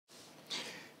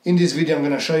In this video I'm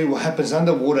going to show you what happens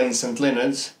underwater in St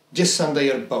Leonards, just under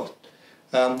your boat.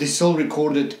 This is all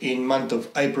recorded in month of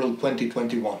April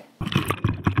 2021.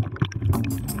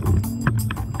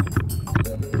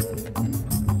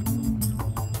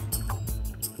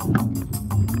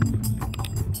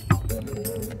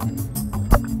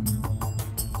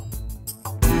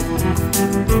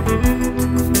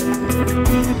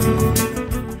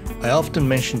 I often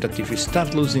mention that if you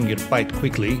start losing your bite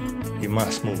quickly, you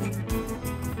must move.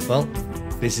 Well,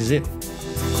 this is it.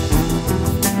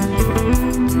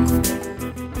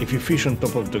 If you fish on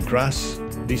top of the grass,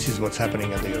 this is what's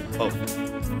happening under your boat.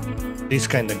 This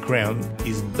kind of ground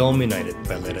is dominated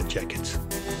by leather jackets.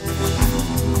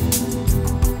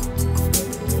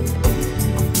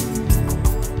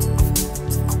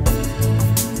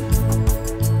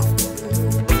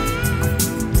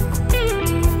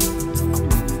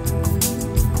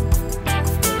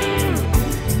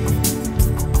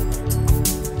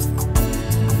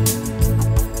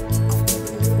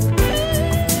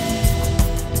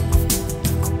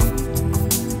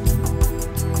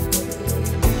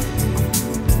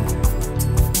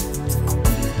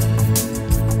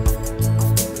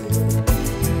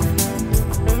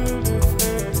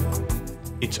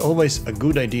 It's always a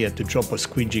good idea to drop a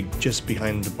squid jig just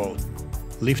behind the boat.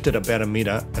 Lift it about a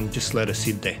meter and just let it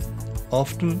sit there.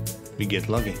 Often we get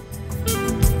lucky.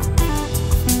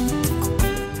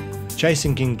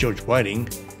 Chasing King George whiting,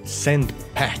 sand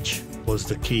patch was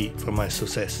the key for my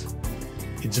success.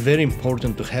 It's very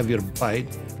important to have your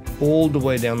bite all the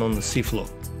way down on the seafloor.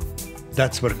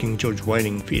 That's where King George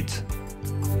whiting feeds.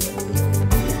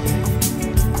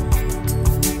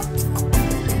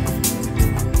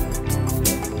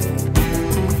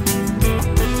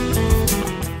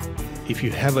 If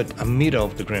you have it a meter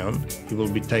off the ground, you will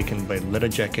be taken by leather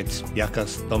jackets,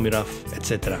 yakas, domiraf,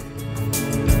 etc.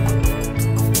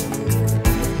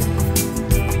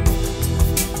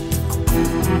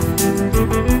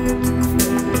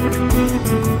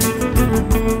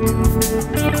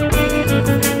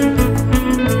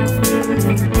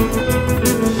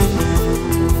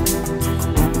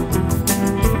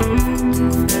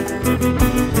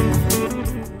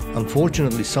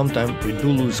 Unfortunately, sometimes we do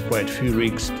lose quite a few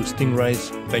rigs to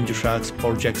stingrays, banjo sharks,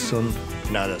 Port Jackson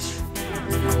and others.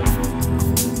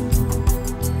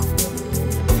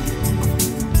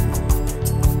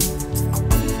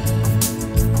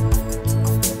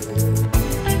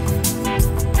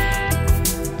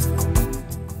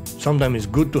 Sometimes it's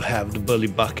good to have the belly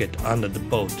bucket under the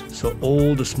boat so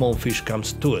all the small fish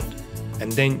comes to it,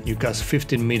 and then you cast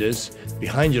 15 meters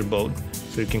behind your boat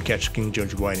so you can catch King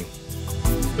George whiting.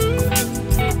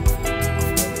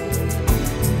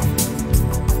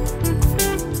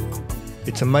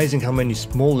 It's amazing how many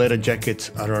small leather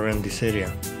jackets are around this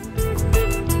area.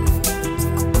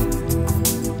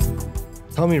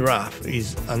 Tommy Ruff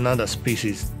is another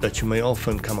species that you may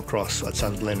often come across at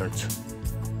St Leonards.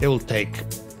 They will take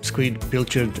squid,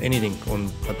 pilchard, anything on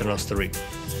paternoster rig.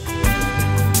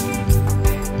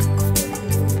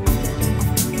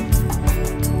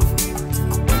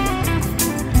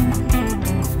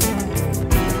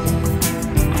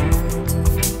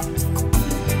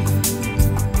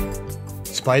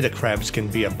 Spider crabs can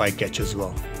be a bycatch as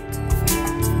well.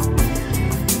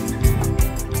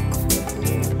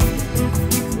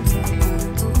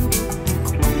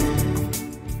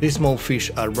 These small fish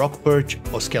are rock perch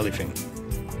or scallywfin.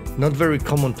 Not very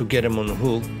common to get them on a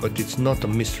hook, but it's not a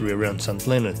mystery around St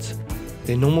Leonards.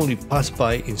 They normally pass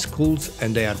by in schools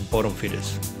and they are bottom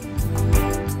feeders.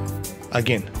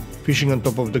 Again, fishing on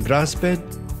top of the grass bed,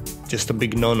 just a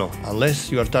big no-no,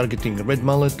 unless you are targeting red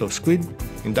mullet or squid.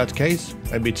 In that case,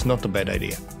 maybe it's not a bad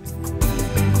idea.